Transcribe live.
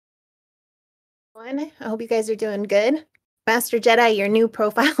Everyone. I hope you guys are doing good. Master Jedi, your new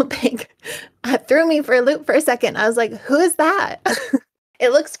profile pic threw me for a loop for a second. I was like, who is that?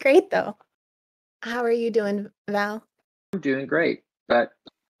 It looks great though. How are you doing, Val? I'm doing great, but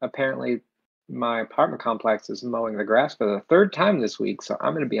apparently my apartment complex is mowing the grass for the third time this week, so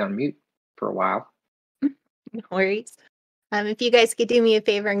I'm going to be on mute for a while. No worries. If you guys could do me a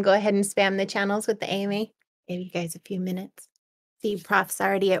favor and go ahead and spam the channels with the AMA, give you guys a few minutes. See, Prof's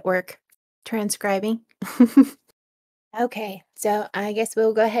already at work transcribing. Okay, so I guess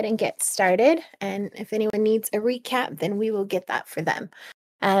we'll go ahead and get started. And if anyone needs a recap, then we will get that for them.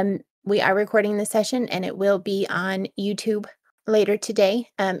 We are recording the session and it will be on YouTube later today.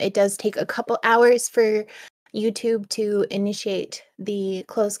 It does take a couple hours for YouTube to initiate the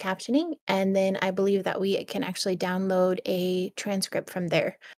closed captioning. And then I believe that we can actually download a transcript from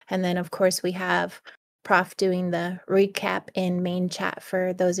there. And then, of course, we have Prof doing the recap in main chat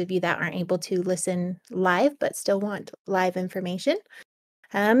for those of you that aren't able to listen live but still want live information.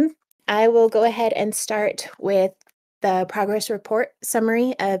 I will go ahead and start with the progress report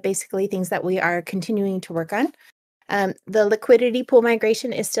summary of basically things that we are continuing to work on. The liquidity pool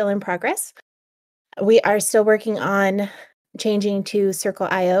migration is still in progress. We are still working on changing to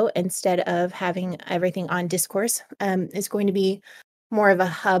Circle.io instead of having everything on Discourse. It's going to be more of a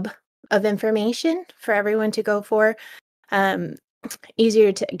hub of information for everyone to go for.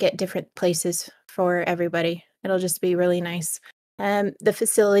 Easier to get different places for everybody. It'll just be really nice. The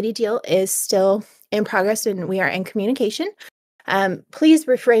facility deal is still in progress and we are in communication. Please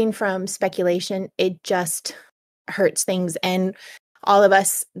refrain from speculation. It just hurts things. And all of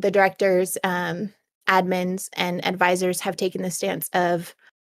us, the directors, admins, and advisors have taken the stance of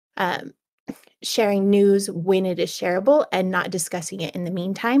sharing news when it is shareable and not discussing it in the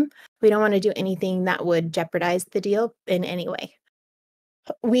meantime. We don't want to do anything that would jeopardize the deal in any way.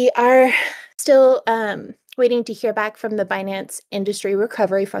 We are still waiting to hear back from the Binance Industry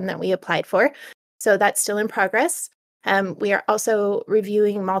Recovery Fund that we applied for. So that's still in progress. We are also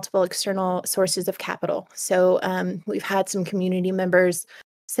reviewing multiple external sources of capital. So we've had some community members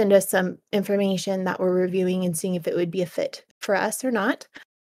send us some information that we're reviewing and seeing if it would be a fit for us or not.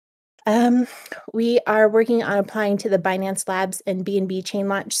 We are working on applying to the Binance Labs and BNB Chain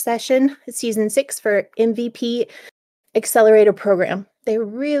Launch Session, Season 6 for MVP Accelerator Program. They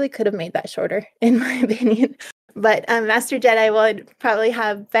really could have made that shorter, in my opinion. But Master Jedi would probably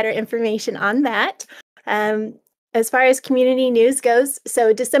have better information on that. As far as community news goes,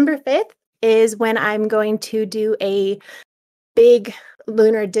 so December 5th is when I'm going to do a big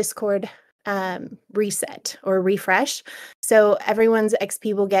Lunar Discord reset or refresh. So everyone's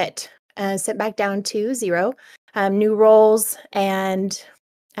XP will get sent back down to 0. New roles and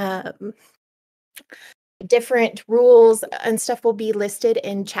different rules and stuff will be listed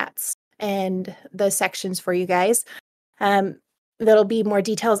in chats and the sections for you guys. There'll be more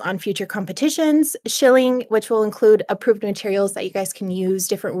details on future competitions, shilling, which will include approved materials that you guys can use,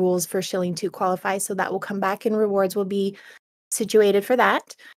 different rules for shilling to qualify. So that will come back and rewards will be situated for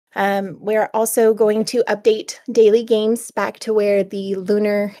that. We're also going to update daily games back to where the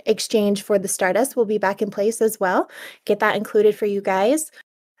Lunar Exchange for the Stardust will be back in place as well. Get that included for you guys.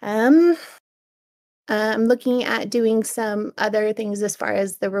 I'm looking at doing some other things as far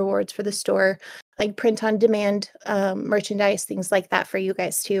as the rewards for the store, like print on demand merchandise, things like that for you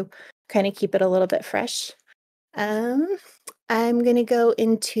guys to kind of keep it a little bit fresh. I'm going to go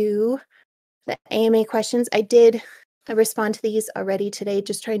into the AMA questions. I did respond to these already today,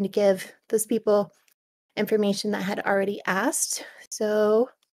 just trying to give those people information that had already asked. So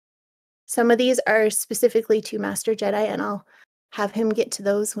some of these are specifically to Master Jedi, and I'll have him get to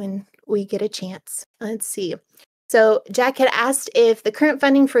those when we get a chance. Let's see. So Jack had asked if the current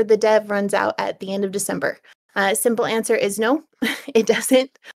funding for the dev runs out at the end of December. Simple answer is no, it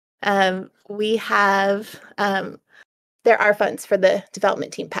doesn't. We have, there are funds for the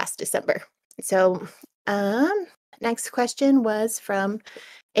development team past December. So next question was from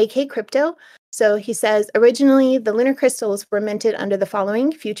AK Crypto. So he says, originally the lunar crystals were minted under the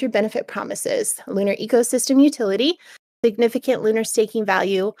following future benefit promises: lunar ecosystem utility, significant lunar staking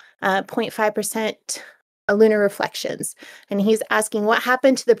value, 0.5% lunar reflections. And he's asking what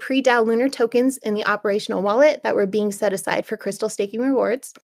happened to the pre-DAO lunar tokens in the operational wallet that were being set aside for crystal staking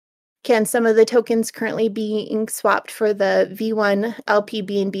rewards. Can some of the tokens currently being swapped for the V1 LP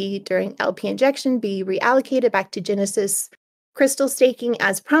BNB during LP injection be reallocated back to Genesis crystal staking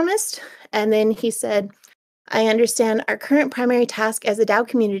as promised? And then he said, I understand our current primary task as a DAO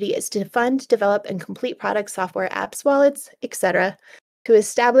community is to fund, develop, and complete products, software, apps, wallets, etc., to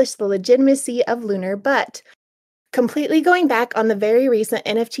establish the legitimacy of Lunar, but Completely going back on the very recent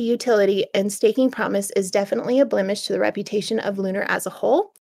NFT utility and staking promise is definitely a blemish to the reputation of Lunar as a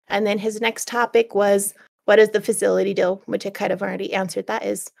whole. And then his next topic was, what is the facility deal? Which I kind of already answered. That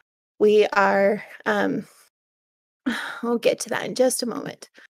is, we are, I'll get to that in just a moment.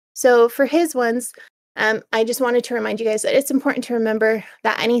 So for his ones, I just wanted to remind you guys that it's important to remember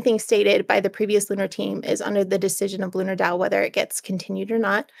that anything stated by the previous Lunar team is under the decision of Lunar Dao, whether it gets continued or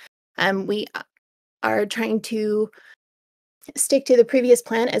not. We are trying to stick to the previous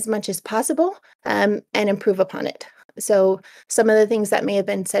plan as much as possible and improve upon it. So some of the things that may have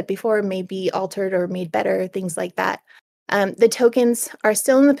been said before may be altered or made better, things like that. The tokens are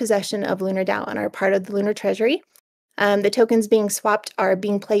still in the possession of Lunar Dao and are part of the Lunar Treasury. The tokens being swapped are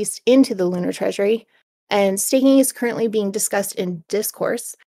being placed into the Lunar Treasury, and staking is currently being discussed in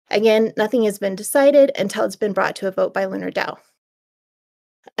discourse. Again, nothing has been decided until it's been brought to a vote by Lunar Dao.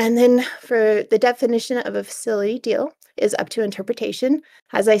 And then for the definition of a facility deal is up to interpretation.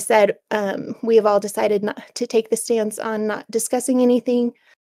 As I said, we have all decided not to take the stance on not discussing anything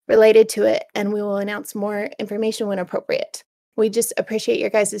related to it, and we will announce more information when appropriate. We just appreciate your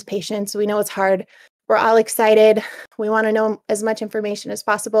guys' patience. We know it's hard. We're all excited. We want to know as much information as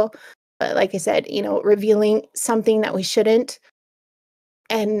possible. But like I said, revealing something that we shouldn't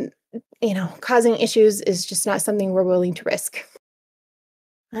and, causing issues is just not something we're willing to risk.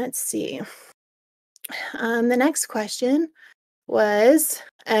 Let's see. The next question was,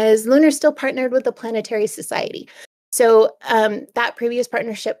 is Lunar still partnered with the Planetary Society? So that previous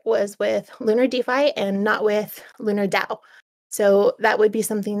partnership was with Lunar DeFi and not with Lunar DAO. So that would be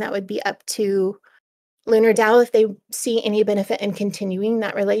something that would be up to Lunar DAO if they see any benefit in continuing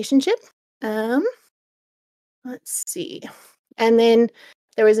that relationship. Let's see. And then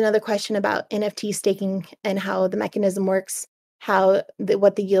there was another question about NFT staking and how the mechanism works,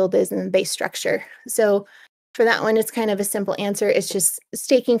 what the yield is and the base structure. So for that one, it's kind of a simple answer. It's just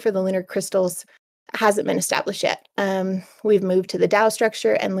staking for the lunar crystals hasn't been established yet. We've moved to the DAO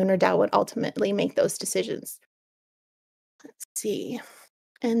structure, and Lunar DAO would ultimately make those decisions. Let's see.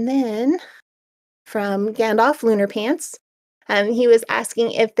 And then from Gandalf Lunar Pants, he was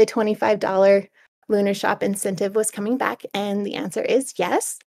asking if the $25 Lunar Shop incentive was coming back, and the answer is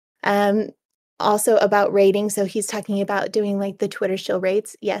yes. Also about rating, so he's talking about doing like the Twitter shill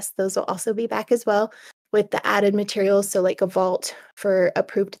rates. Yes, those will also be back as well with the added materials, so like a vault for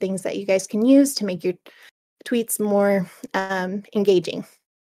approved things that you guys can use to make your tweets more engaging.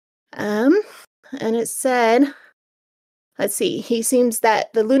 And it said, let's see, he seems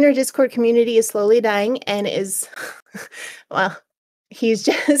that the Lunar Discord community is slowly dying and is, well, he's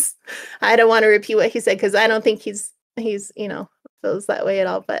just, I don't want to repeat what he said because I don't think he's feels that way at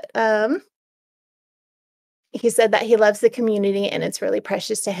all, but he said that he loves the community and it's really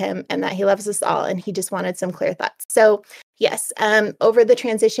precious to him and that he loves us all and he just wanted some clear thoughts. So yes, over the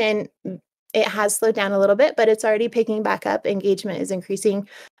transition, it has slowed down a little bit, but it's already picking back up. Engagement is increasing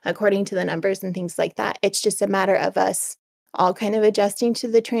according to the numbers and things like that. It's just a matter of us all kind of adjusting to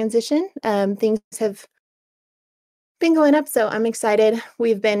the transition. Things have been going up, so I'm excited.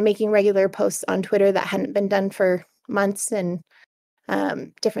 We've been making regular posts on Twitter that hadn't been done for months and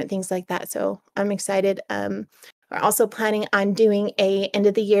different things like that. So I'm excited. We're also planning on doing a end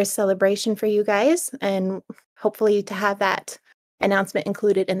of the year celebration for you guys and hopefully to have that announcement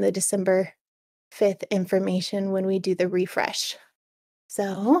included in the December 5th information when we do the refresh.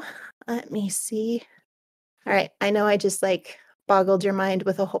 So let me see. All right. I know I just boggled your mind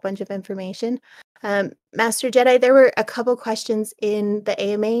with a whole bunch of information. Master Jedi, there were a couple questions in the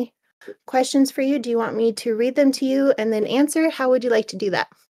AMA questions for you. Do you want me to read them to you and then answer? How would you like to do that?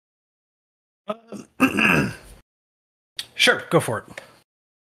 Sure, go for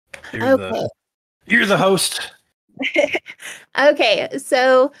it. You're the host. Okay,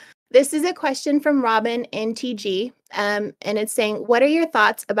 so this is a question from Robin NTG, and it's saying, what are your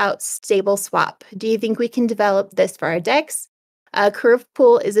thoughts about stable swap? Do you think we can develop this for our DEX? Curve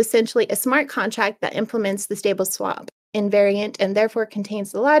pool is essentially a smart contract that implements the stable swap invariant and therefore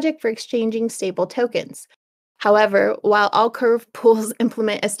contains the logic for exchanging stable tokens. However, while all curve pools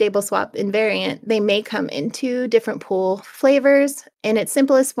implement a stable swap invariant, they may come in two different pool flavors. In its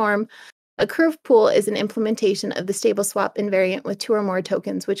simplest form, a curve pool is an implementation of the stable swap invariant with two or more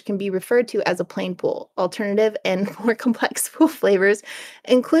tokens, which can be referred to as a plain pool. Alternative and more complex pool flavors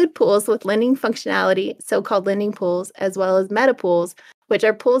include pools with lending functionality, so-called lending pools, as well as meta pools, which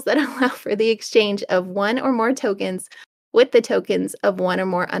are pools that allow for the exchange of one or more tokens with the tokens of one or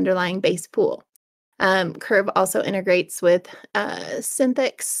more underlying base pool. Curve also integrates with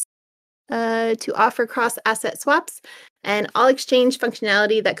Synthex to offer cross-asset swaps and all exchange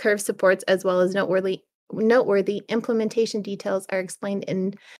functionality that Curve supports, as well as noteworthy noteworthy implementation details are explained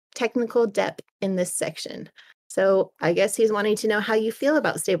in technical depth in this section. So I guess he's wanting to know how you feel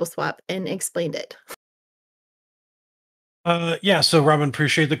about stable swap and explained it. Yeah, so Robin,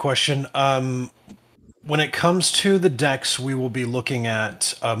 appreciate the question. When it comes to the DEX, we will be looking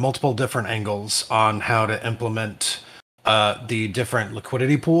at multiple different angles on how to implement the different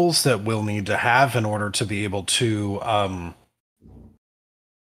liquidity pools that we'll need to have in order to be able to,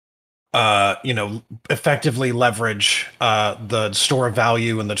 effectively leverage the store of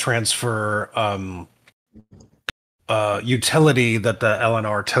value and the transfer utility that the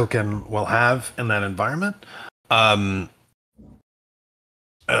LNR token will have in that environment.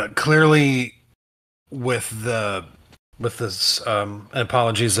 Clearly, with this, and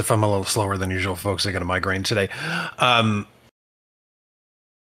apologies if I'm a little slower than usual, folks. I got a migraine today.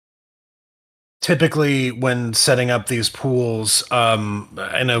 Typically, when setting up these pools,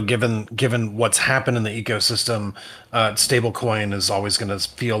 I know given what's happened in the ecosystem, stablecoin is always going to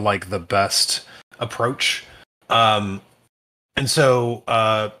feel like the best approach. And so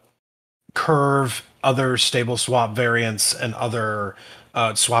Curve, other stable swap variants, and other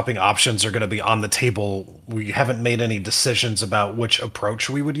swapping options are going to be on the table. We haven't made any decisions about which approach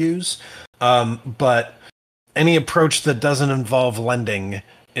we would use, but any approach that doesn't involve lending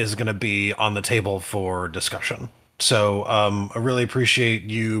is going to be on the table for discussion. So I really appreciate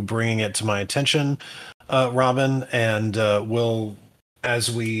you bringing it to my attention, Robin, and we'll, as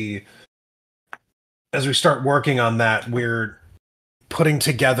we start working on that, we're putting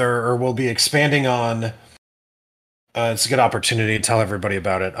together, or we'll be expanding on. It's a good opportunity to tell everybody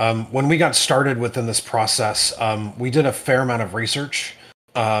about it. When we got started within this process, we did a fair amount of research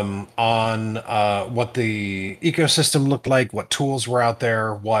on what the ecosystem looked like, what tools were out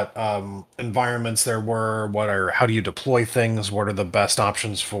there, what environments there were, how do you deploy things, what are the best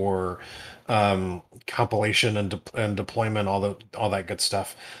options for compilation and deployment, all that good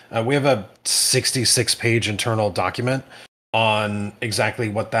stuff. We have a 66-page internal document on exactly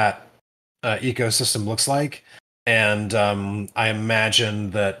what that ecosystem looks like. And I imagine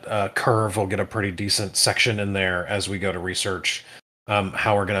that Curve will get a pretty decent section in there as we go to research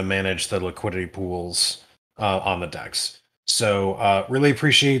how we're going to manage the liquidity pools on the DEX. So really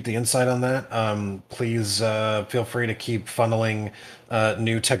appreciate the insight on that. Please feel free to keep funneling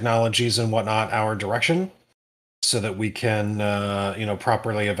new technologies and whatnot our direction so that we can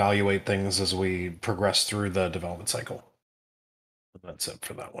properly evaluate things as we progress through the development cycle. That's it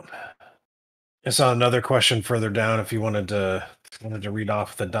for that one. I saw another question further down. If you wanted to read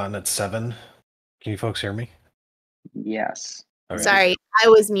off the .NET 7, can you folks hear me? Yes. Okay. Sorry, I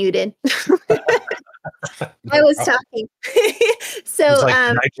was muted. I was talking. So it's like,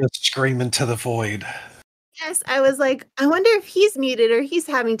 I just scream into the void. Yes, I was like, I wonder if he's muted or he's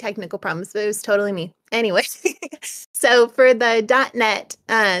having technical problems, but it was totally me. Anyway, so for the .NET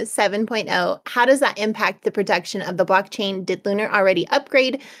 7.0, how does that impact the protection of the blockchain? Did Lunar already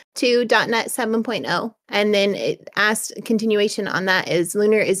upgrade to .NET 7.0? And then it asked, continuation on that is,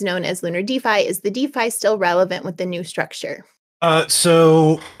 Lunar is known as Lunar DeFi. Is the DeFi still relevant with the new structure?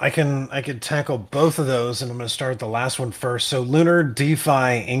 So I can tackle both of those, and I'm going to start the last one first. So Lunar DeFi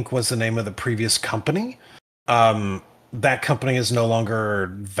Inc. was the name of the previous company. That company is no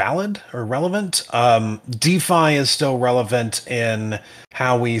longer valid or relevant. DeFi is still relevant in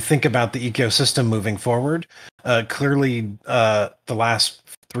how we think about the ecosystem moving forward. Clearly, the last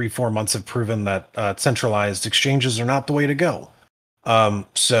 3-4 months have proven that centralized exchanges are not the way to go.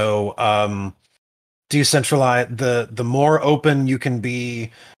 Decentralized, the more open you can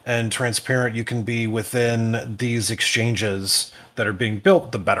be and transparent you can be within these exchanges that are being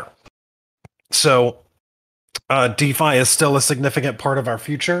built, the better. So DeFi is still a significant part of our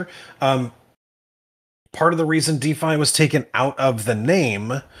future. Part of the reason DeFi was taken out of the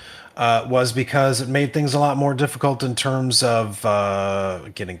name was because it made things a lot more difficult in terms of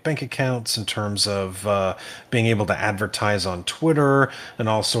getting bank accounts, in terms of being able to advertise on Twitter, and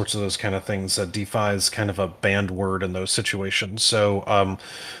all sorts of those kind of things. DeFi is kind of a banned word in those situations. So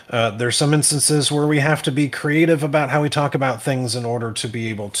there's some instances where we have to be creative about how we talk about things in order to be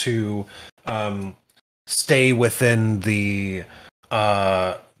able to stay within the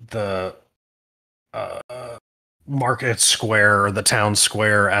market square, or the town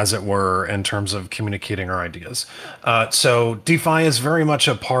square, as it were, in terms of communicating our ideas. So DeFi is very much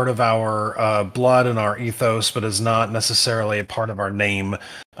a part of our blood and our ethos, but is not necessarily a part of our name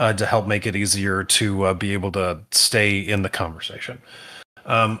to help make it easier to be able to stay in the conversation.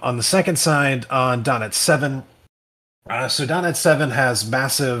 On the second side, on .NET 7, so .NET 7 has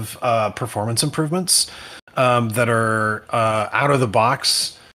massive performance improvements that are out of the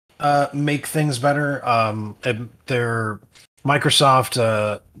box make things better.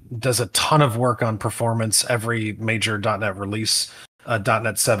 Microsoft does a ton of work on performance. Every major .NET release,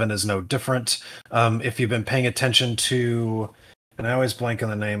 .NET 7 is no different. If you've been paying attention to, and I always blank on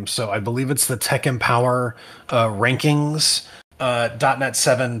the name, so I believe it's the Tech Empower rankings. .NET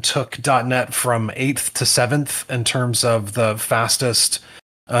 7 took .NET from 8th to 7th in terms of the fastest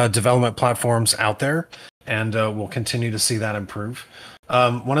development platforms out there, and we'll continue to see that improve.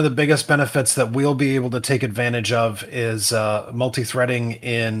 One of the biggest benefits that we'll be able to take advantage of is multi-threading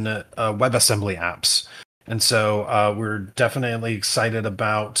in WebAssembly apps. And so we're definitely excited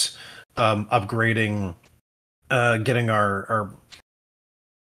about upgrading, getting our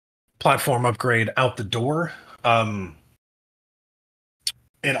platform upgrade out the door.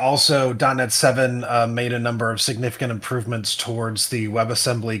 It also, .NET 7 made a number of significant improvements towards the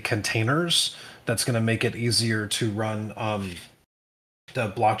WebAssembly containers. That's going to make it easier to run the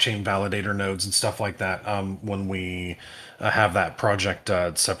blockchain validator nodes and stuff like that when we have that project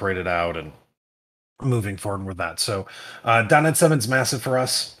separated out and moving forward with that. So .NET 7 is massive for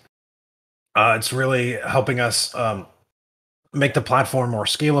us. It's really helping us make the platform more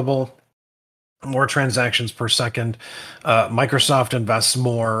scalable, more transactions per second. Microsoft invests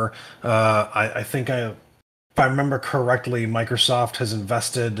more. I think if I remember correctly, Microsoft has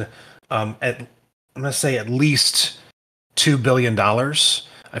invested I'm going to say at least $2 billion.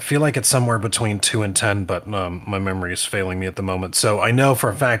 I feel like it's somewhere between 2 and 10, but my memory is failing me at the moment. So I know for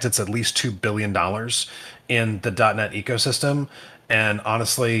a fact it's at least $2 billion in the .NET ecosystem. And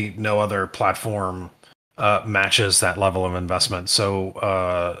honestly, no other platform matches that level of investment. So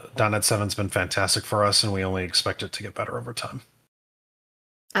 .NET 7's been fantastic for us, and we only expect it to get better over time.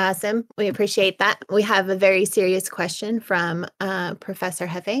 Awesome. We appreciate that. We have a very serious question from Professor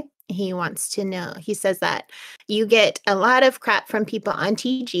Hefe. He wants to know, he says that you get a lot of crap from people on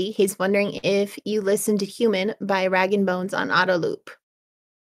TG. He's wondering if you listen to Human by Rag and Bones on auto loop.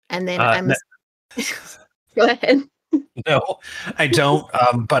 And then go ahead. No, I don't,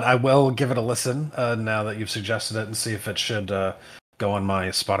 but I will give it a listen now that you've suggested it and see if it should go on my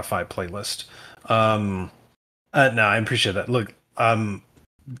Spotify playlist. No, I appreciate that. Look,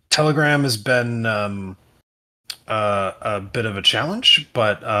 Telegram has been a bit of a challenge,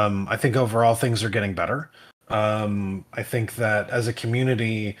 but I think overall things are getting better. I think that as a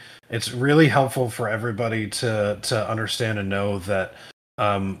community, it's really helpful for everybody to understand and know that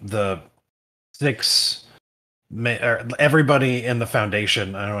the everybody in the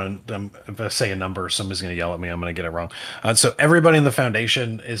foundation, I don't want if I say a number, somebody's going to yell at me, I'm going to get it wrong. So everybody in the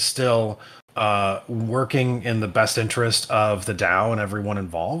foundation is still working in the best interest of the DAO and everyone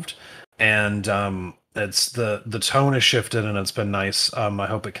involved. And it's the tone has shifted, and it's been nice. I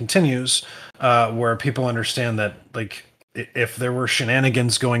hope it continues, where people understand that, like, if there were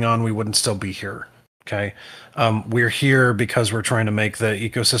shenanigans going on, we wouldn't still be here. Okay. We're here because we're trying to make the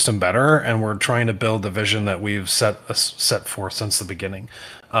ecosystem better, and we're trying to build the vision that we've set forth since the beginning.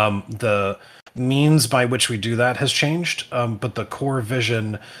 The means by which we do that has changed, but the core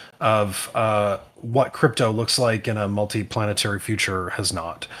vision of what crypto looks like in a multi-planetary future has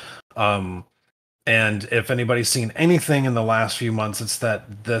not. And if anybody's seen anything in the last few months, it's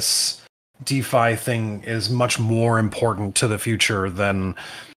that this DeFi thing is much more important to the future than,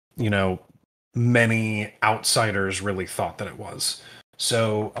 many outsiders really thought that it was.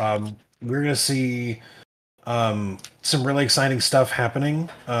 So we're going to see some really exciting stuff happening.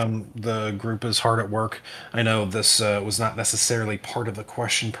 The group is hard at work. I know this was not necessarily part of the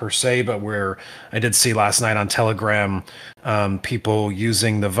question per se, but where I did see last night on Telegram people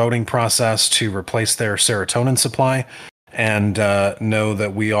using the voting process to replace their serotonin supply, and know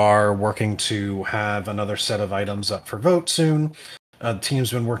that we are working to have another set of items up for vote soon. The team's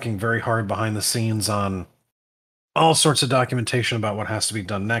been working very hard behind the scenes on all sorts of documentation about what has to be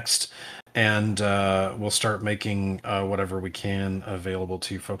done next. And we'll start making whatever we can available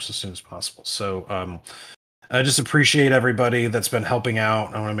to you folks as soon as possible. So I just appreciate everybody that's been helping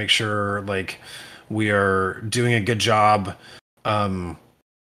out. I want to make sure we are doing a good job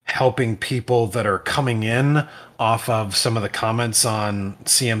helping people that are coming in off of some of the comments on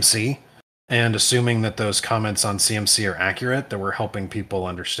CMC, and assuming that those comments on CMC are accurate, that we're helping people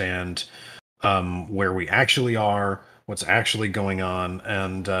understand where we actually are, what's actually going on,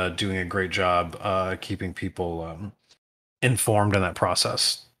 and doing a great job keeping people informed in that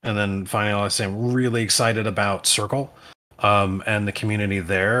process. And then finally, I'll say I'm really excited about Circle and the community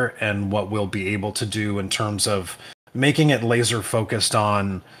there, and what we'll be able to do in terms of making it laser focused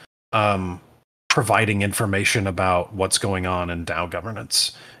on providing information about what's going on in DAO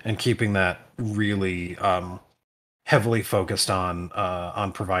governance, and keeping that really heavily focused on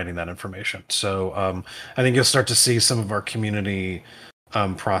providing that information. So I think you'll start to see some of our community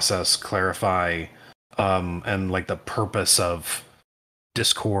process clarify and like the purpose of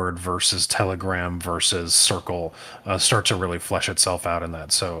Discord versus Telegram versus Circle start to really flesh itself out in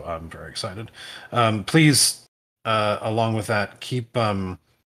that. So I'm very excited. Please, along with that, keep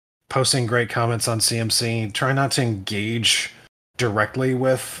posting great comments on CMC. Try not to engage directly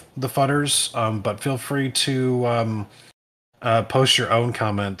with the fudders, but feel free to post your own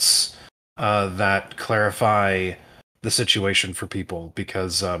comments that clarify the situation for people,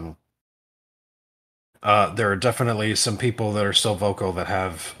 because there are definitely some people that are still vocal that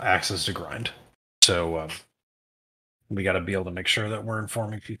have access to grind. So we got to be able to make sure that we're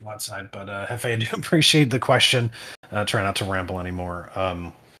informing people outside. But Hefe, I do appreciate the question. Try not to ramble anymore.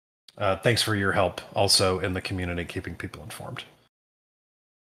 Thanks for your help also in the community, keeping people informed.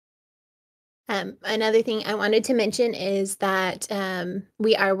 Another thing I wanted to mention is that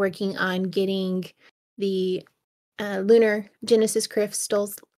we are working on getting the Lunar Genesis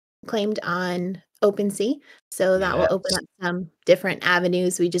crystals claimed on OpenSea. So that will open up some different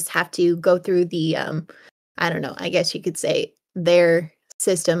avenues. We just have to go through the, I don't know, I guess you could say their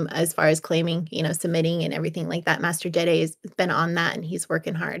system as far as claiming, submitting and everything like that. Master Jedi has been on that and he's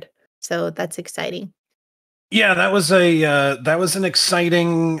working hard. So that's exciting. Yeah, that was an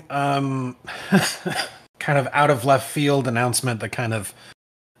exciting kind of out of left field announcement that kind of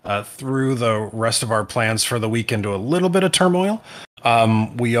threw the rest of our plans for the week into a little bit of turmoil.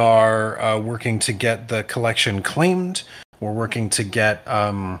 We are working to get the collection claimed. We're working to get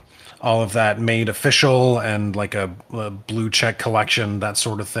all of that made official and like a blue check collection, that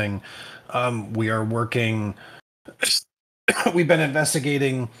sort of thing. We are working. We've been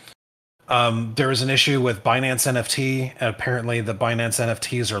investigating. There is an issue with Binance NFT. Apparently, the Binance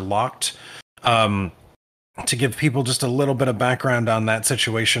NFTs are locked. To give people just a little bit of background on that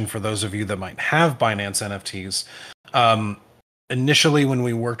situation, for those of you that might have Binance NFTs, initially when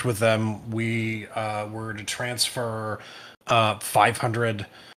we worked with them, we were to transfer 500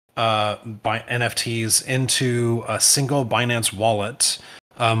 NFTs into a single Binance wallet,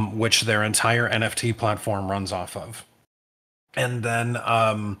 which their entire NFT platform runs off of. And then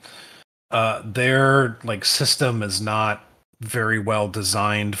their system is not very well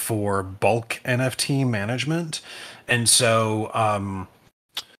designed for bulk NFT management. And so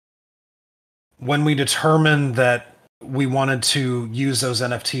when we determined that we wanted to use those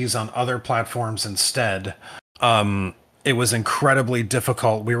NFTs on other platforms instead, it was incredibly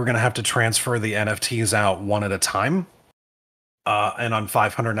difficult. We were going to have to transfer the NFTs out one at a time. And on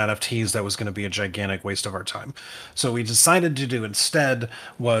 500 NFTs, that was going to be a gigantic waste of our time. So we decided to do instead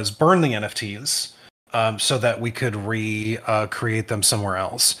was burn the NFTs so that we could recreate them somewhere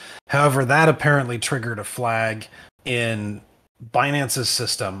else. However, that apparently triggered a flag in Binance's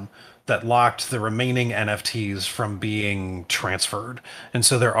system that locked the remaining NFTs from being transferred. And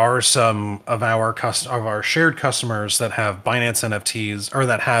so there are some of our shared customers that have Binance NFTs, or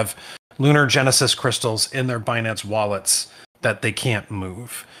that have Lunar Genesis crystals in their Binance wallets that they can't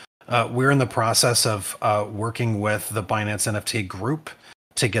move. We're in the process of working with the Binance NFT group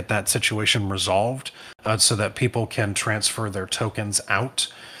to get that situation resolved so that people can transfer their tokens out.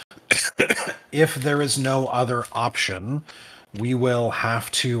 If there is no other option, we will have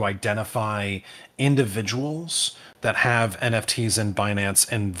to identify individuals that have NFTs in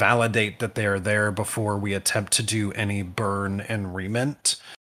Binance and validate that they are there before we attempt to do any burn and remint.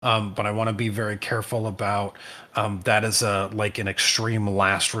 But I want to be very careful about that is an extreme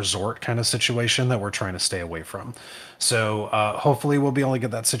last resort kind of situation that we're trying to stay away from. So hopefully we'll be able to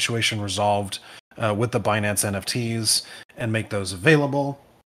get that situation resolved with the Binance NFTs and make those available.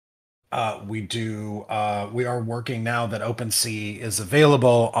 We are working now that OpenSea is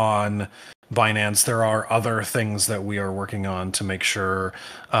available on Binance. There are other things that we are working on to make sure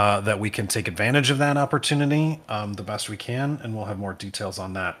that we can take advantage of that opportunity the best we can, and we'll have more details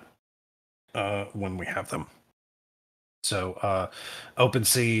on that when we have them. So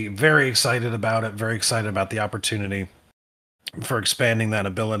OpenSea, very excited about it, very excited about the opportunity for expanding that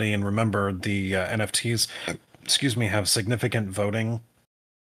ability. And remember, the NFTs, have significant voting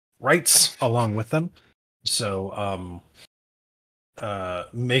rights along with them. So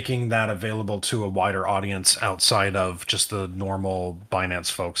making that available to a wider audience outside of just the normal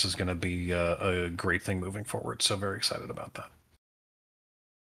Binance folks is going to be a great thing moving forward. So very excited about that.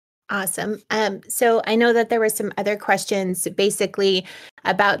 Awesome. So I know that there were some other questions basically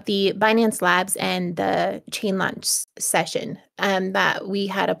about the Binance Labs and the chain launch session that we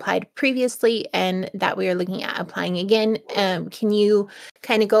had applied previously and that we are looking at applying again. Can you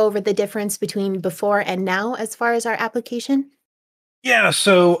kind of go over the difference between before and now as far as our application? Yeah,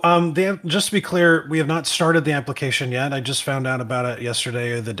 so just to be clear, we have not started the application yet. I just found out about it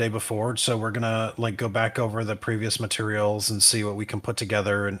yesterday or the day before. So we're gonna go back over the previous materials and see what we can put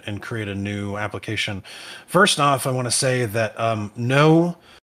together and create a new application. First off, I want to say that no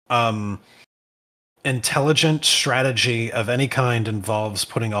intelligent strategy of any kind involves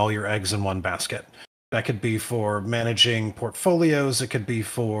putting all your eggs in one basket. That could be for managing portfolios. It could be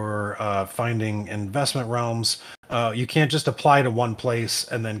for finding investment realms. You can't just apply to one place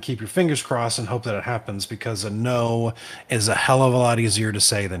and then keep your fingers crossed and hope that it happens, because a no is a hell of a lot easier to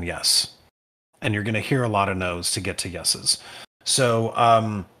say than yes. And you're going to hear a lot of no's to get to yeses. So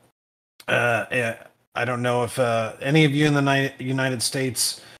I don't know if any of you in the United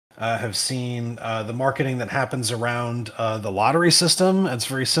States have seen the marketing that happens around the lottery system. It's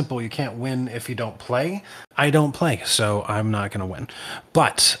very simple. You can't win if you don't play. I don't play, so I'm not going to win.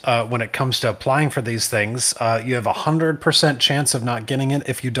 But when it comes to applying for these things, you have 100% chance of not getting it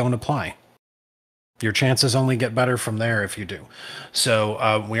if you don't apply. Your chances only get better from there if you do.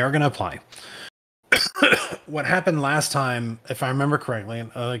 So we are going to apply. What happened last time, if I remember correctly,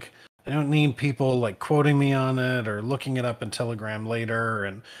 I don't need people quoting me on it or looking it up in Telegram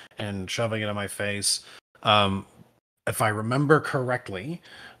later and shoving it in my face. If I remember correctly,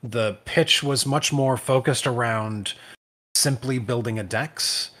 the pitch was much more focused around simply building a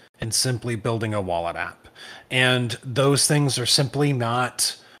DEX and simply building a wallet app. And those things are simply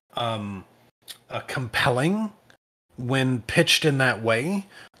not compelling when pitched in that way,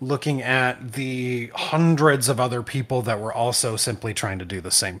 looking at the hundreds of other people that were also simply trying to do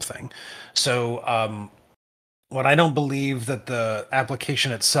the same thing. So what I don't believe that the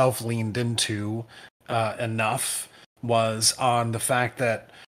application itself leaned into enough was on the fact that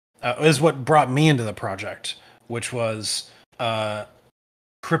is what brought me into the project, which was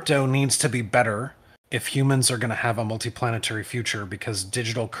crypto needs to be better if humans are going to have a multiplanetary future, because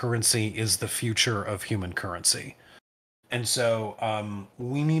digital currency is the future of human currency. And so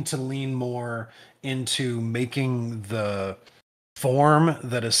we need to lean more into making the form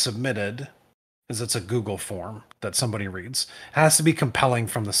that is submitted, because it's a Google form that somebody reads, has to be compelling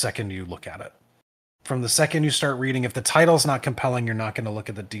from the second you look at it. From the second you start reading, if the title's not compelling, you're not going to look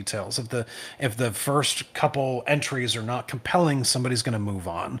at the details. If the first couple entries are not compelling, somebody's going to move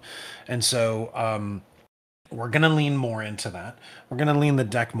on. And so we're going to lean more into that. We're going to lean the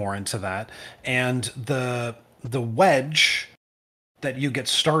deck more into that. And the wedge that you get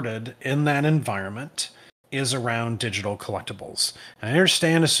started in that environment is around digital collectibles. And I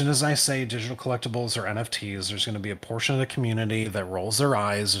understand as soon as I say digital collectibles or NFTs, there's going to be a portion of the community that rolls their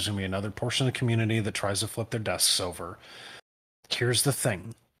eyes. There's going to be another portion of the community that tries to flip their desks over. Here's the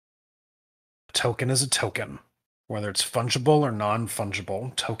thing. A token is a token. Whether it's fungible or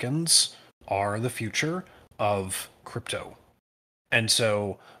non-fungible, tokens are the future of crypto. And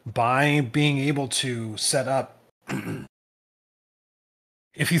so by being able to set up,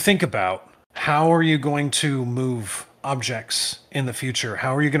 if you think about how are you going to move objects in the future,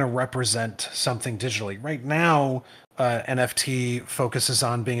 how are you going to represent something digitally? Right now, NFT focuses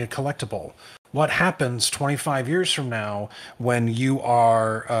on being a collectible. What happens 25 years from now when you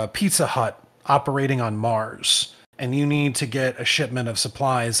are Pizza Hut operating on Mars and you need to get a shipment of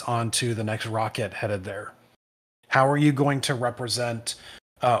supplies onto the next rocket headed there? How are you going to represent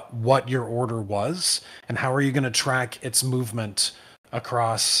what your order was, and how are you going to track its movement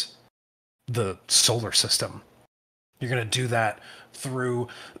across the solar system? You're going to do that through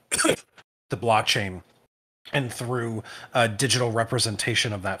the blockchain and through a digital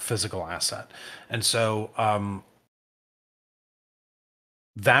representation of that physical asset. And so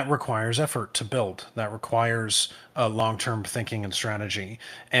that requires effort to build. That requires long-term thinking and strategy.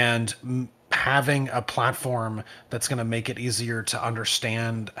 And having a platform that's going to make it easier to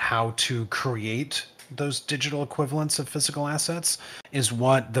understand how to create those digital equivalents of physical assets is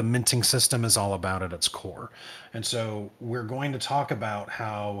what the minting system is all about at its core. And so we're going to talk about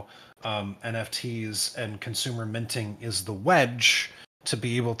how NFTs and consumer minting is the wedge to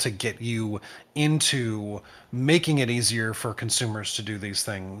be able to get you into making it easier for consumers to do these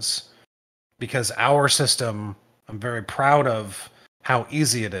things. Because our system, I'm very proud of how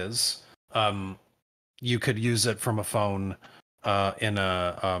easy it is. You could use it from a phone in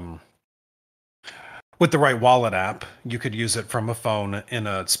a with the right wallet app. You could use it from a phone in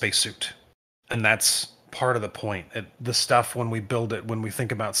a spacesuit, and that's part of the point. The stuff, when we build it, when we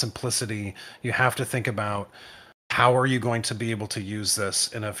think about simplicity, you have to think about how are you going to be able to use this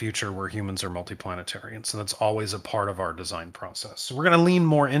in a future where humans are multiplanetary? And so that's always a part of our design process. So we're going to lean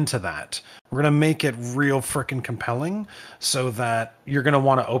more into that. We're going to make it real freaking compelling so that you're going to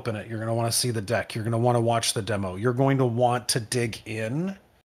want to open it. You're going to want to see the deck. You're going to want to watch the demo. You're going to want to dig in.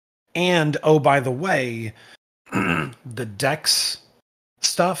 And, oh, by the way, the decks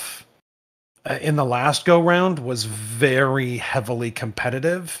stuff in the last go round was very heavily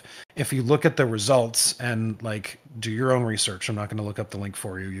competitive. If you look at the results and like do your own research, I'm not going to look up the link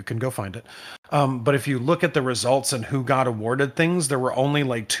for you. You can go find it. But if you look at the results and who got awarded things, there were only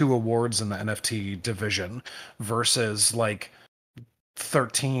like 2 awards in the NFT division versus like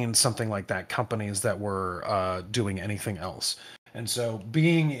 13, something like that, companies that were doing anything else. And so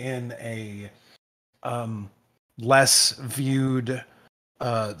being in a less viewed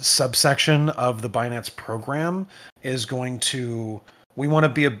subsection of the Binance program is going to, we want to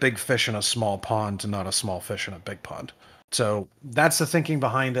be a big fish in a small pond, not a small fish in a big pond. So that's the thinking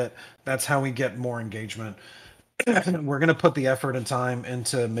behind it. That's how we get more engagement. We're going to put the effort and time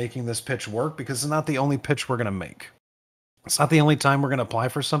into making this pitch work because it's not the only pitch we're going to make. It's not the only time we're going to apply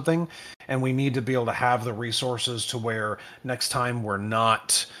for something, and we need to be able to have the resources to where next time we're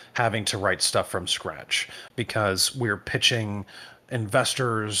not having to write stuff from scratch because we're pitching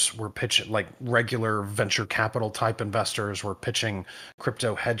investors, we're pitching like regular venture capital type investors, we're pitching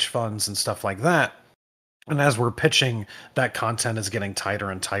crypto hedge funds and stuff like that. And as we're pitching, that content is getting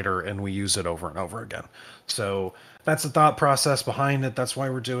tighter and tighter, and we use it over and over again. So that's the thought process behind it. That's why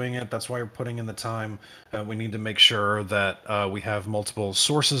we're doing it. That's why we're putting in the time. We need to make sure that we have multiple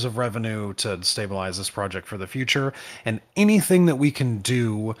sources of revenue to stabilize this project for the future. And anything that we can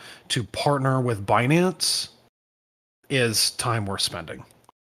do to partner with Binance is time worth spending.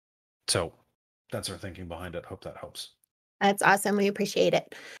 So that's our thinking behind it. Hope that helps. That's awesome. We appreciate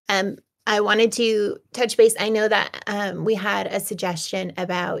it. I wanted to touch base. I know that we had a suggestion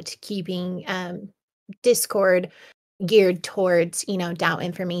about keeping Discord geared towards, DAO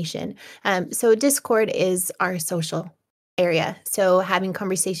information. So Discord is our social area. So having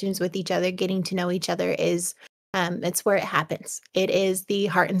conversations with each other, getting to know each other is, it's where it happens. It is the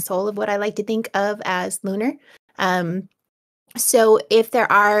heart and soul of what I like to think of as Lunar. So if there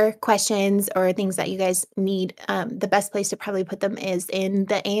are questions or things that you guys need, the best place to probably put them is in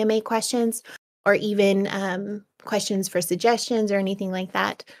the AMA questions, or even questions for suggestions or anything like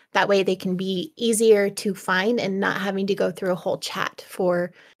that. That way they can be easier to find and not having to go through a whole chat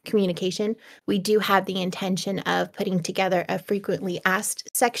for communication. We do have the intention of putting together a frequently asked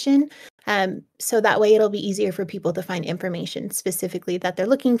section. So that way it'll be easier for people to find information specifically that they're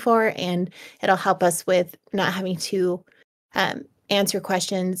looking for, and it'll help us with not having to answer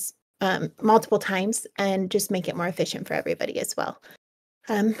questions multiple times and just make it more efficient for everybody as well.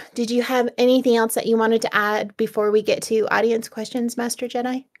 Did you have anything else that you wanted to add before we get to audience questions, Master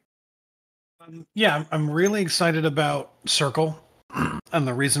Jedi? Yeah, I'm really excited about Circle and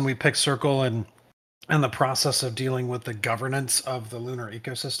the reason we picked Circle and the process of dealing with the governance of the Lunar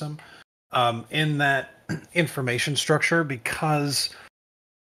ecosystem in that information structure, because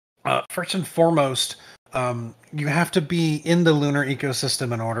first and foremost, you have to be in the Lunar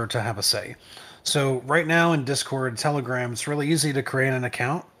ecosystem in order to have a say. So right now in Discord, Telegram, it's really easy to create an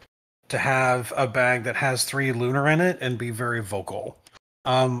account, to have a bag that has 3 Lunar in it and be very vocal.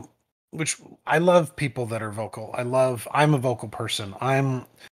 Which I love people that are vocal. I'm a vocal person. I'm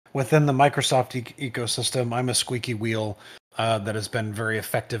within the Microsoft ecosystem. I'm a squeaky wheel that has been very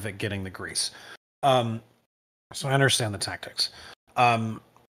effective at getting the grease. So I understand the tactics.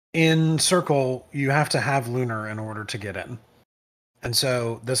 In Circle, you have to have Lunar in order to get in. And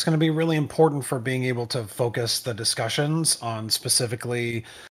so that's going to be really important for being able to focus the discussions on specifically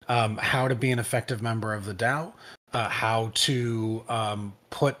how to be an effective member of the DAO, how to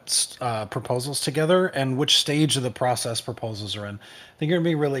put proposals together, and which stage of the process proposals are in. I think you're going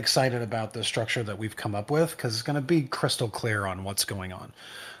to be really excited about the structure that we've come up with, because it's going to be crystal clear on what's going on.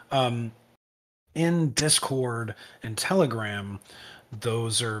 In Discord and Telegram,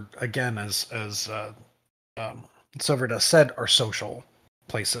 those are, again, as Silverdust said, are social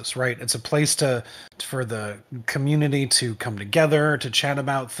places, right? It's a place for the community to come together, to chat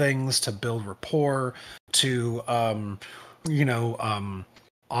about things, to build rapport, to off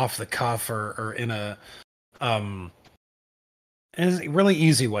the cuff or in a really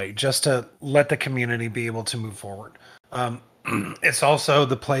easy way, just to let the community be able to move forward. It's also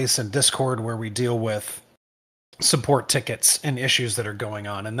the place in Discord where we deal with support tickets and issues that are going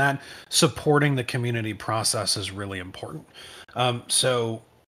on, and that supporting the community process is really important. So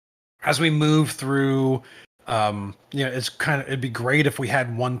as we move through, it'd be great if we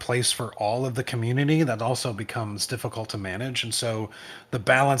had one place for all of the community. That also becomes difficult to manage. And so the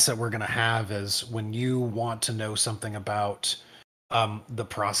balance that we're going to have is when you want to know something about the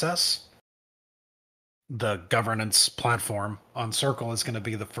process, the governance platform on Circle is going to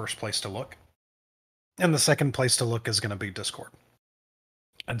be the first place to look. And the second place to look is going to be Discord.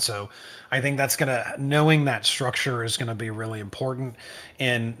 And so I think knowing that structure is going to be really important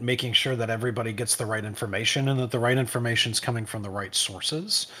in making sure that everybody gets the right information and that the right information is coming from the right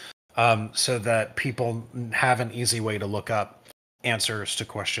sources, so that people have an easy way to look up answers to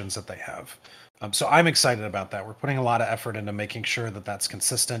questions that they have. So I'm excited about that. We're putting a lot of effort into making sure that that's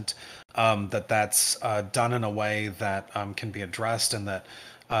consistent, that's done in a way that can be addressed, and that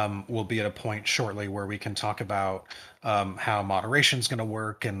we'll be at a point shortly where we can talk about how moderation is going to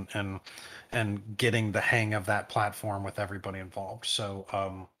work and getting the hang of that platform with everybody involved.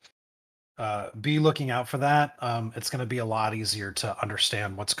 So be looking out for that. It's going to be a lot easier to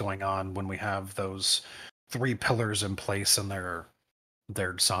understand what's going on when we have those 3 pillars in place and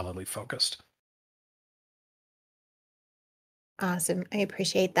they're solidly focused. Awesome. I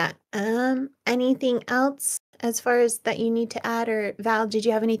appreciate that. Anything else as far as that you need to add, or Val, did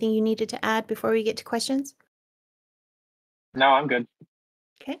you have anything you needed to add before we get to questions? No, I'm good.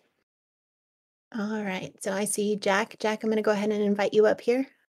 Okay. All right. So I see Jack. Jack, I'm going to go ahead and invite you up here.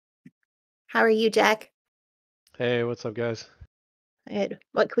 How are you, Jack? Hey, what's up, guys? Good.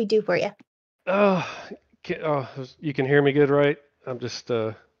 What can we do for you? You can hear me good, right? I'm just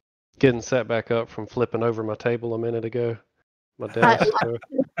getting set back up from flipping over my table a minute ago. My desk.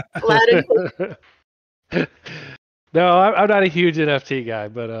 Loud and clear. No, I'm not a huge NFT guy,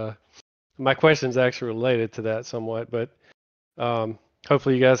 but my question's actually related to that somewhat. But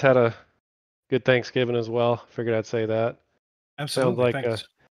hopefully you guys had a good Thanksgiving as well. Figured I'd say that. Absolutely. Thanks.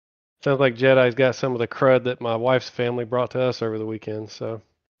 Sounds like Jedi's got some of the crud that my wife's family brought to us over the weekend. So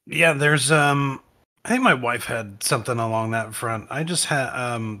yeah, there's I think my wife had something along that front. I just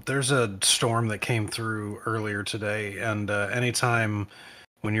had there's a storm that came through earlier today, and anytime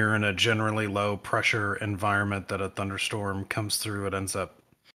when you're in a generally low pressure environment that a thunderstorm comes through, it ends up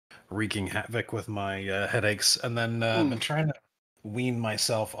wreaking havoc with my headaches. And then I've been trying to wean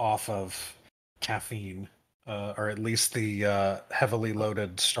myself off of caffeine, or at least the heavily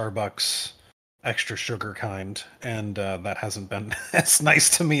loaded Starbucks extra sugar kind, and that hasn't been as nice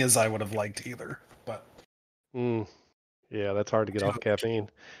to me as I would have liked either. But yeah, that's hard to get off caffeine.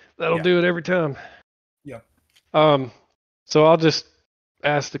 That'll do it every time. Yep. So I'll just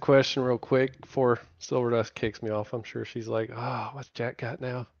ask the question real quick before Silverdust kicks me off. I'm sure she's like, what's Jack got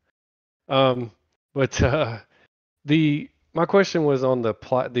now? But my question was on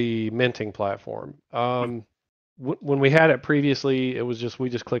the minting platform. When we had it previously, it was we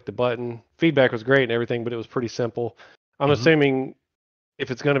just clicked the button. Feedback was great and everything, but it was pretty simple. I'm assuming if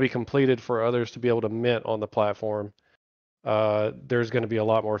it's going to be completed for others to be able to mint on the platform, there's going to be a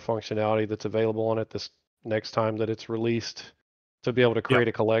lot more functionality that's available on it this next time that it's released to be able to create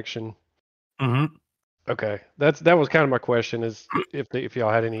a collection. Okay, that was kind of my question, is if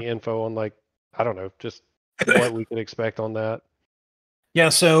y'all had any info on, like, I don't know, just what we could expect on that. Yeah,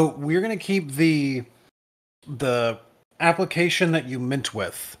 so we're going to keep the application that you mint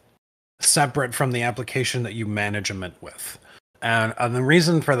with separate from the application that you manage a mint with. And the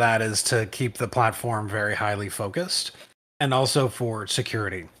reason for that is to keep the platform very highly focused, and also for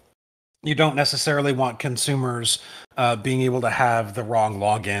security. You don't necessarily want consumers being able to have the wrong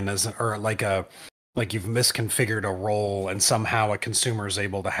login or like you've misconfigured a role, and somehow a consumer is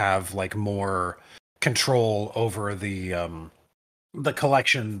able to have like more control over the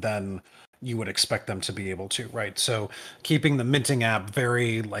collection than you would expect them to be able to, right? So keeping the minting app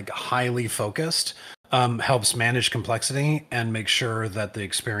very like highly focused helps manage complexity and make sure that the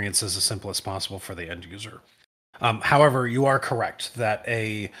experience is as simple as possible for the end user. However, you are correct that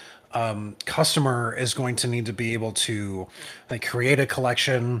a customer is going to need to be able to like create a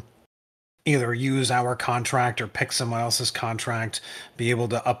collection, either use our contract or pick someone else's contract, be able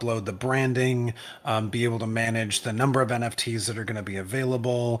to upload the branding, be able to manage the number of NFTs that are going to be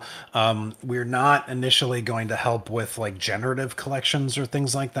available. We're not initially going to help with like generative collections or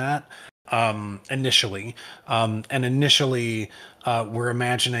things like that initially. And initially, we're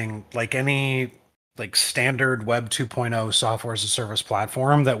imagining like any like standard Web 2.0 software as a service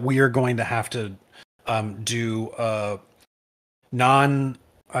platform that we are going to have to do a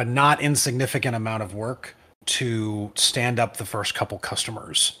not insignificant amount of work to stand up the first couple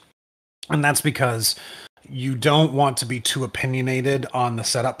customers. And that's because you don't want to be too opinionated on the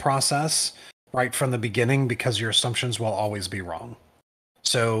setup process right from the beginning, because your assumptions will always be wrong.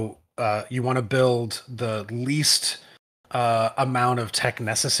 So build the least amount of tech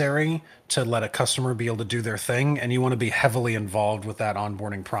necessary to let a customer be able to do their thing, and you want to be heavily involved with that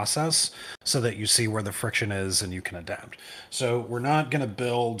onboarding process so that you see where the friction is and you can adapt. So we're not going to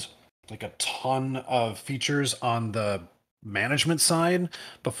build like a ton of features on the management side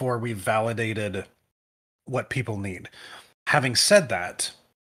before we've validated what people need. Having said that,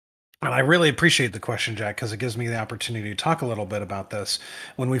 and I really appreciate the question, Jack, because it gives me the opportunity to talk a little bit about this.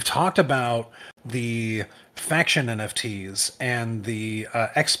 When we've talked about the faction NFTs and the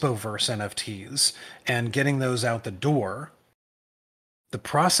Expoverse NFTs and getting those out the door, the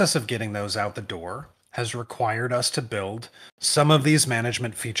process of getting those out the door has required us to build some of these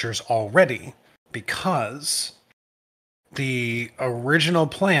management features already, because the original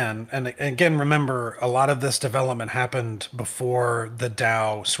plan, and again, remember, a lot of this development happened before the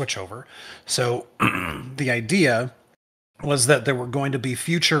DAO switchover. So the idea was that there were going to be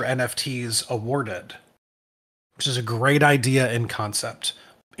future NFTs awarded, which is a great idea in concept.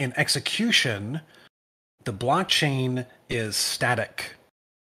 In execution, the blockchain is static.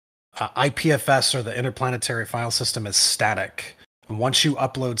 IPFS, or the Interplanetary File System, is static. And once you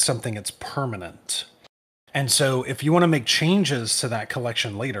upload something, it's permanent. And so if you want to make changes to that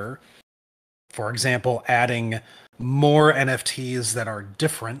collection later, for example, adding more NFTs that are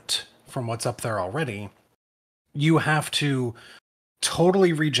different from what's up there already, you have to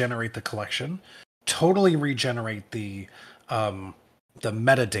totally regenerate the collection, totally regenerate the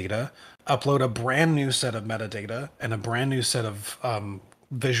metadata, upload a brand new set of metadata and a brand new set of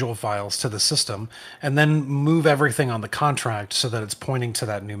visual files to the system, and then move everything on the contract so that it's pointing to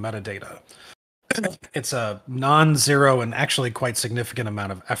that new metadata. It's a non-zero and actually quite significant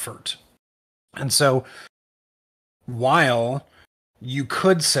amount of effort. And so while you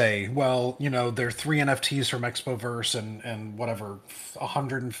could say, well, there are 3 NFTs from Expoverse and whatever,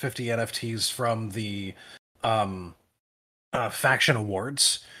 150 NFTs from the faction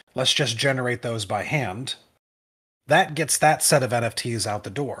awards, let's just generate those by hand. That gets that set of NFTs out the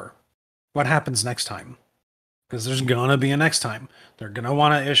door. What happens next time? Because there's going to be a next time. They're going to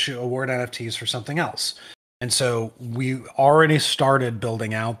want to award NFTs for something else. And so we already started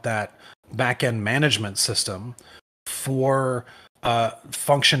building out that back-end management system for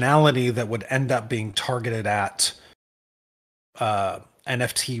functionality that would end up being targeted at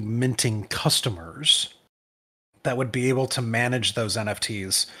NFT minting customers that would be able to manage those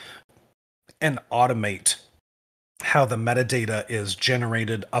NFTs and automate how the metadata is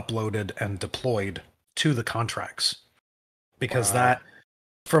generated, uploaded, and deployed to the contracts. Because that,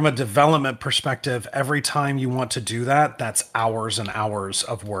 from a development perspective, every time you want to do that, that's hours and hours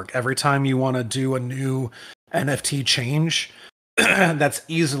of work. Every time you want to do a new NFT change, that's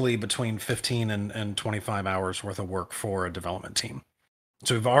easily between 15 and 25 hours worth of work for a development team.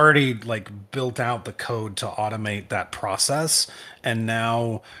 So we've already built out the code to automate that process. And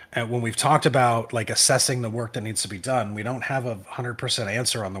now when we've talked about assessing the work that needs to be done, we don't have a 100%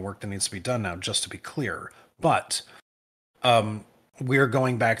 answer on the work that needs to be done now, just to be clear. But we're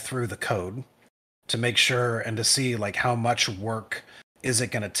going back through the code to make sure and to see how much work is it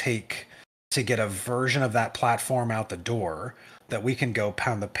going to take to get a version of that platform out the door that we can go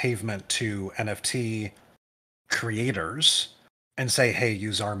pound the pavement to NFT creators and say, hey,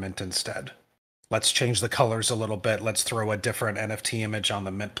 use our Mint instead. Let's change the colors a little bit. Let's throw a different NFT image on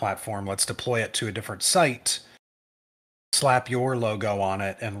the Mint platform. Let's deploy it to a different site, slap your logo on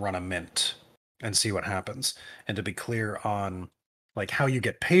it, and run a Mint and see what happens. And to be clear on how you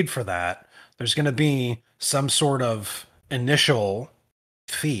get paid for that, there's going to be some sort of initial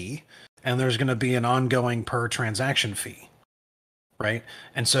fee, and there's going to be an ongoing per transaction fee, right?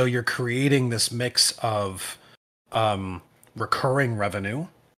 And so you're creating this mix of recurring revenue,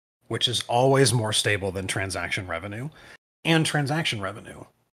 which is always more stable than transaction revenue, and transaction revenue,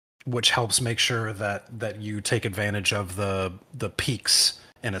 which helps make sure that you take advantage of the peaks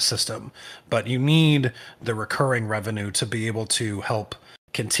in a system. But you need the recurring revenue to be able to help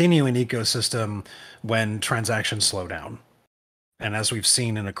continue an ecosystem when transactions slow down. And as we've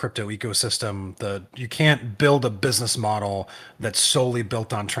seen in a crypto ecosystem, you can't build a business model that's solely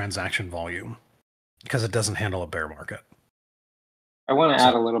built on transaction volume, because it doesn't handle a bear market. I want to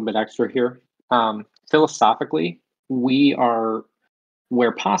add a little bit extra here. Philosophically, we are,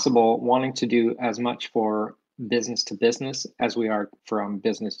 where possible, wanting to do as much for business to business as we are from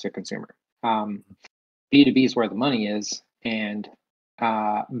business to consumer. B2B is where the money is, and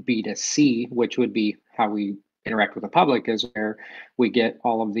B2C, which would be how we interact with the public, is where we get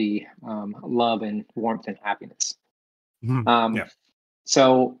all of the love and warmth and happiness. Yeah.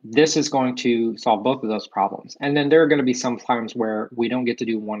 So this is going to solve both of those problems. And then there are going to be some times where we don't get to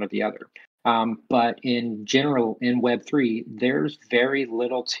do one or the other. But in general, in Web3, there's very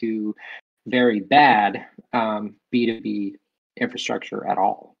little to very bad B2B infrastructure at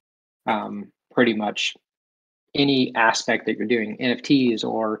all. Pretty much any aspect that you're doing, NFTs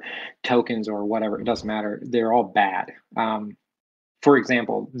or tokens or whatever, it doesn't matter. They're all bad. For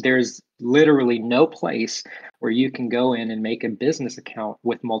example, there's literally no place where you can go in and make a business account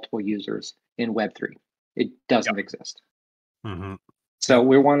with multiple users in Web3. It doesn't exist. Mm-hmm. So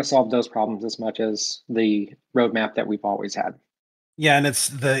we want to solve those problems as much as the roadmap that we've always had. Yeah, and it's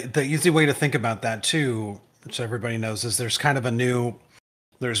the easy way to think about that too, which everybody knows, is there's kind of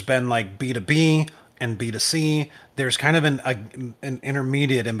there's been like B2B and B2C. There's kind of an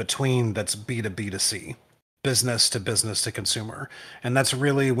intermediate in between that's B2B2C, business to consumer. And that's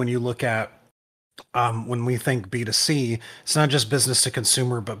really when you look at when we think B2C, it's not just business to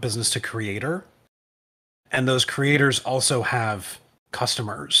consumer, but business to creator. And those creators also have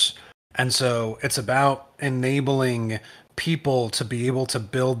customers. And so it's about enabling people to be able to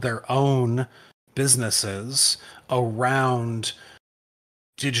build their own businesses around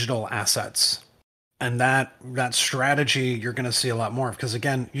digital assets. And that strategy you're going to see a lot more of, because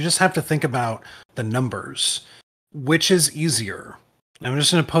again, you just have to think about the numbers. Which is easier? I'm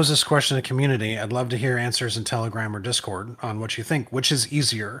just going to pose this question to the community. I'd love to hear answers in Telegram or Discord on what you think. Which is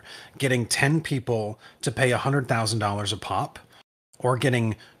easier, getting 10 people to pay $100,000 a pop, or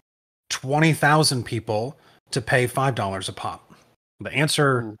getting 20,000 people to pay $5 a pop? The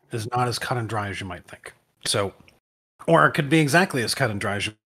answer is not as cut and dry as you might think. So, or it could be exactly as cut and dry as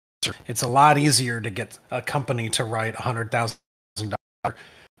you. It's a lot easier to get a company to write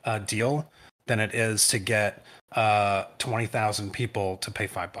 $100,000 deal than it is to get 20,000 people to pay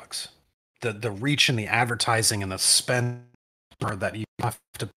 $5. The reach and the advertising and the spend that you have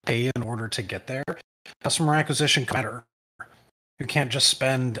to pay in order to get there, customer acquisition matter. You can't just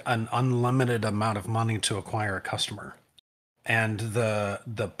spend an unlimited amount of money to acquire a customer. And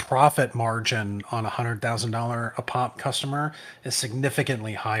the profit margin on $100,000 a pop customer is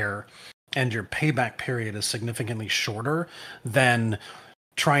significantly higher, and your payback period is significantly shorter than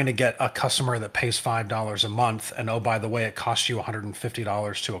trying to get a customer that pays $5 a month. And oh, by the way, it costs you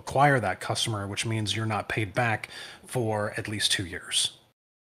 $150 to acquire that customer, which means you're not paid back for at least 2 years.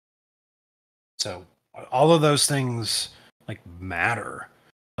 So all of those things matter.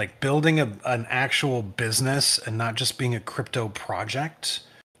 Like building an actual business and not just being a crypto project.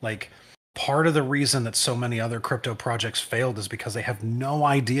 Like part of the reason that so many other crypto projects failed is because they have no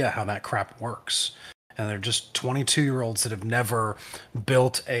idea how that crap works. And they're just 22-year-olds that have never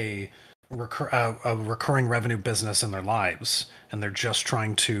built a recurring revenue business in their lives. And they're just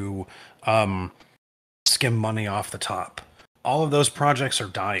trying to skim money off the top. All of those projects are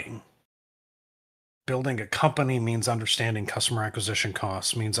dying. Building a company means understanding customer acquisition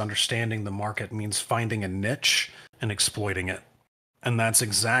costs, means understanding the market, means finding a niche and exploiting it. And that's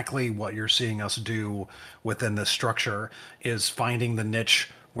exactly what you're seeing us do within this structure, is finding the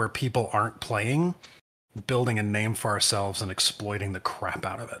niche where people aren't playing, building a name for ourselves and exploiting the crap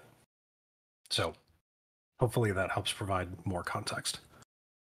out of it. So hopefully that helps provide more context.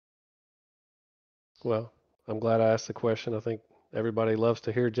 Well, I'm glad I asked the question. I think everybody loves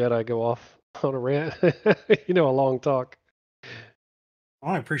to hear Jedi go off on a rant, a long talk.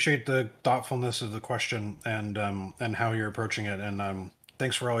 Well, I appreciate the thoughtfulness of the question and how you're approaching it, and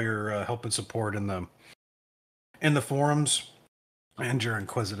thanks for all your help and support in the forums and your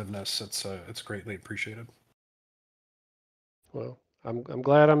inquisitiveness. It's greatly appreciated. Well, I'm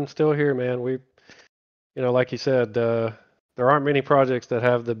glad I'm still here, man. We, like you said, there aren't many projects that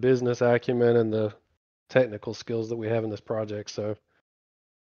have the business acumen and the technical skills that we have in this project, so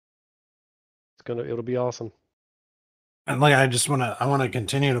it'll be awesome. And I want to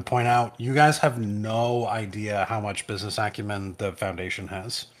continue to point out, you guys have no idea how much business acumen the foundation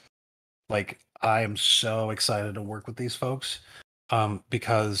has. I am so excited to work with these folks,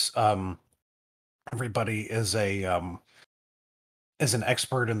 because everybody is an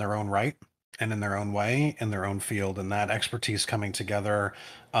expert in their own right and in their own way, in their own field, and that expertise coming together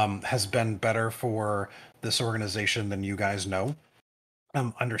has been better for this organization than you guys know.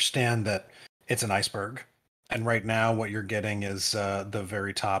 Understand that it's an iceberg. And right now, what you're getting is the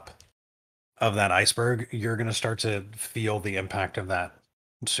very top of that iceberg. You're going to start to feel the impact of that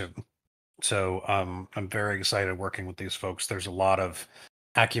soon. So I'm very excited working with these folks. There's a lot of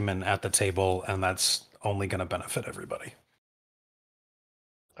acumen at the table, and that's only going to benefit everybody.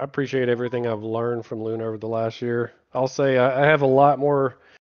 I appreciate everything I've learned from Lunar over the last year. I'll say I have a lot more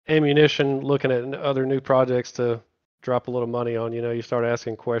ammunition looking at other new projects to drop a little money on. You start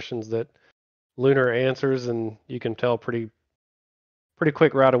asking questions that Lunar answers, and you can tell pretty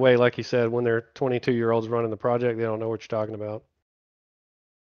quick right away, like you said, when they're 22-year-olds running the project, they don't know what you're talking about.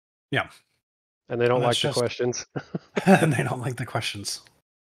 Yeah. And they don't like the questions. And they don't like the questions.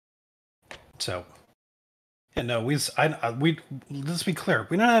 So, yeah, no, let's be clear.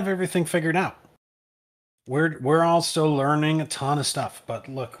 We don't have everything figured out. We're all still learning a ton of stuff, but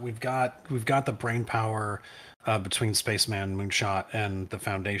look, we've got the brain power between Spaceman, Moonshot, and the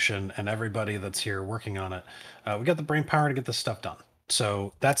Foundation, and everybody that's here working on it. We got the brain power to get this stuff done.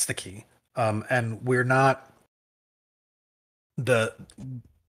 So that's the key. And we're not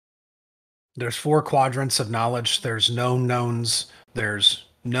there's 4 quadrants of knowledge. There's known knowns, there's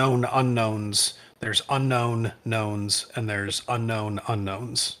known unknowns, there's unknown knowns, and there's unknown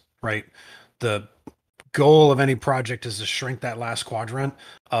unknowns, right? The goal of any project is to shrink that last quadrant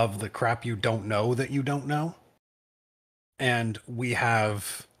of the crap you don't know that you don't know. And we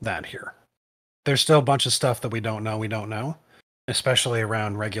have that here. There's still a bunch of stuff that we don't know, especially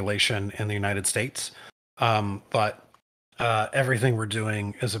around regulation in the United States. But everything we're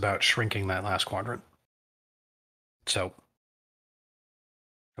doing is about shrinking that last quadrant. So,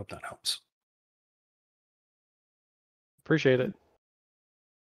 hope that helps. Appreciate it.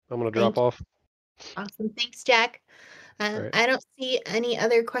 I'm going to drop off. Awesome. Thanks, Jack. Right. I don't see any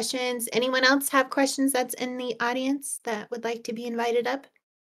other questions. Anyone else have questions that's in the audience that would like to be invited up?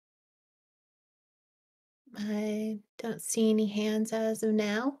 I don't see any hands as of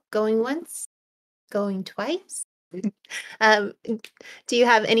now. Going once, going twice. Do you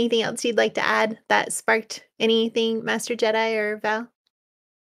have anything else you'd like to add that sparked anything, Master Jedi or Val?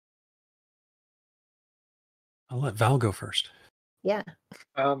 I'll let Val go first. Yeah.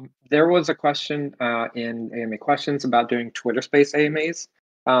 There was a question in AMA questions about doing Twitter Space AMAs.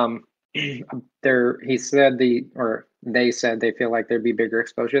 They said they feel like there'd be bigger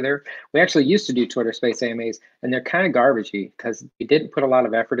exposure there. We actually used to do Twitter Space AMAs, and they're kind of garbagey because we didn't put a lot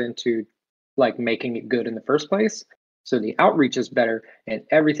of effort into like making it good in the first place. So the outreach is better, and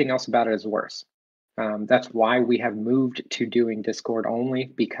everything else about it is worse. That's why we have moved to doing Discord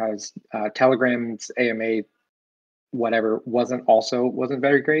only, because Telegram's AMA whatever wasn't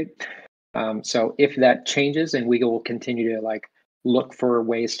very great. So if that changes and we will continue to like look for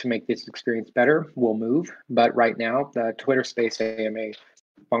ways to make this experience better, we'll move. But right now, the Twitter Space AMA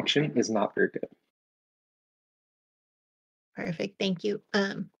function is not very good. Perfect. Thank you.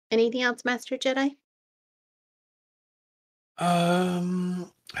 Anything else, Master Jedi?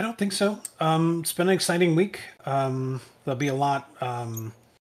 I don't think so. It's been an exciting week. There'll be a lot.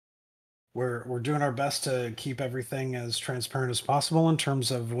 We're doing our best to keep everything as transparent as possible in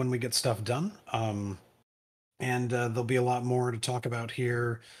terms of when we get stuff done. And there'll be a lot more to talk about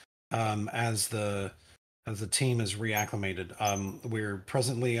here as the team is reacclimated. We're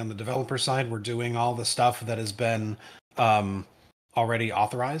presently on the developer side. We're doing all the stuff that has been already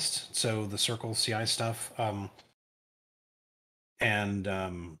authorized. So the Circle CI stuff. And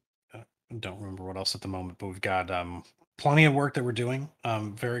I don't remember what else at the moment, but we've got plenty of work that we're doing.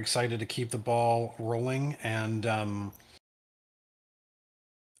 Very excited to keep the ball rolling, and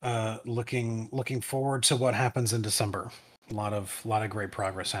looking forward to what happens in December. A lot of great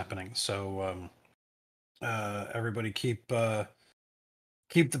progress happening. So everybody keep the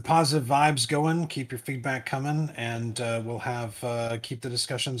positive vibes going. Keep your feedback coming, and we'll have keep the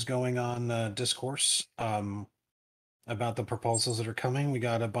discussions going on Discourse. About the proposals that are coming. We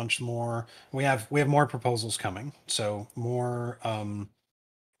got a bunch more. We have more proposals coming. So more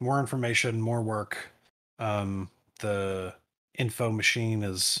information, more work. The info machine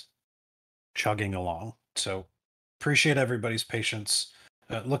is chugging along. So appreciate everybody's patience.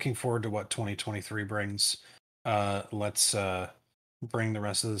 Looking forward to what 2023 brings. Let's bring the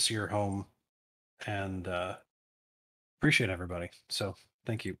rest of this year home, and appreciate everybody. So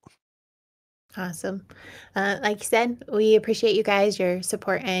thank you. Awesome. Like you said, we appreciate you guys, your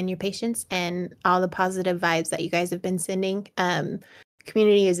support and your patience, and all the positive vibes that you guys have been sending.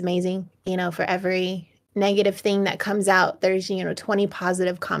 Community is amazing. For every negative thing that comes out, there's 20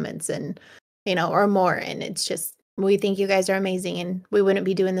 positive comments and or more, and it's just, we think you guys are amazing, and we wouldn't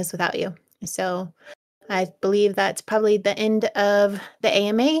be doing this without you. So I believe that's probably the end of the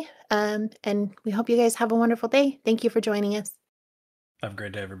AMA, and we hope you guys have a wonderful day. Thank you for joining us. Have a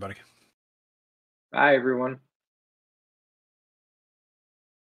great day, everybody. Bye, everyone.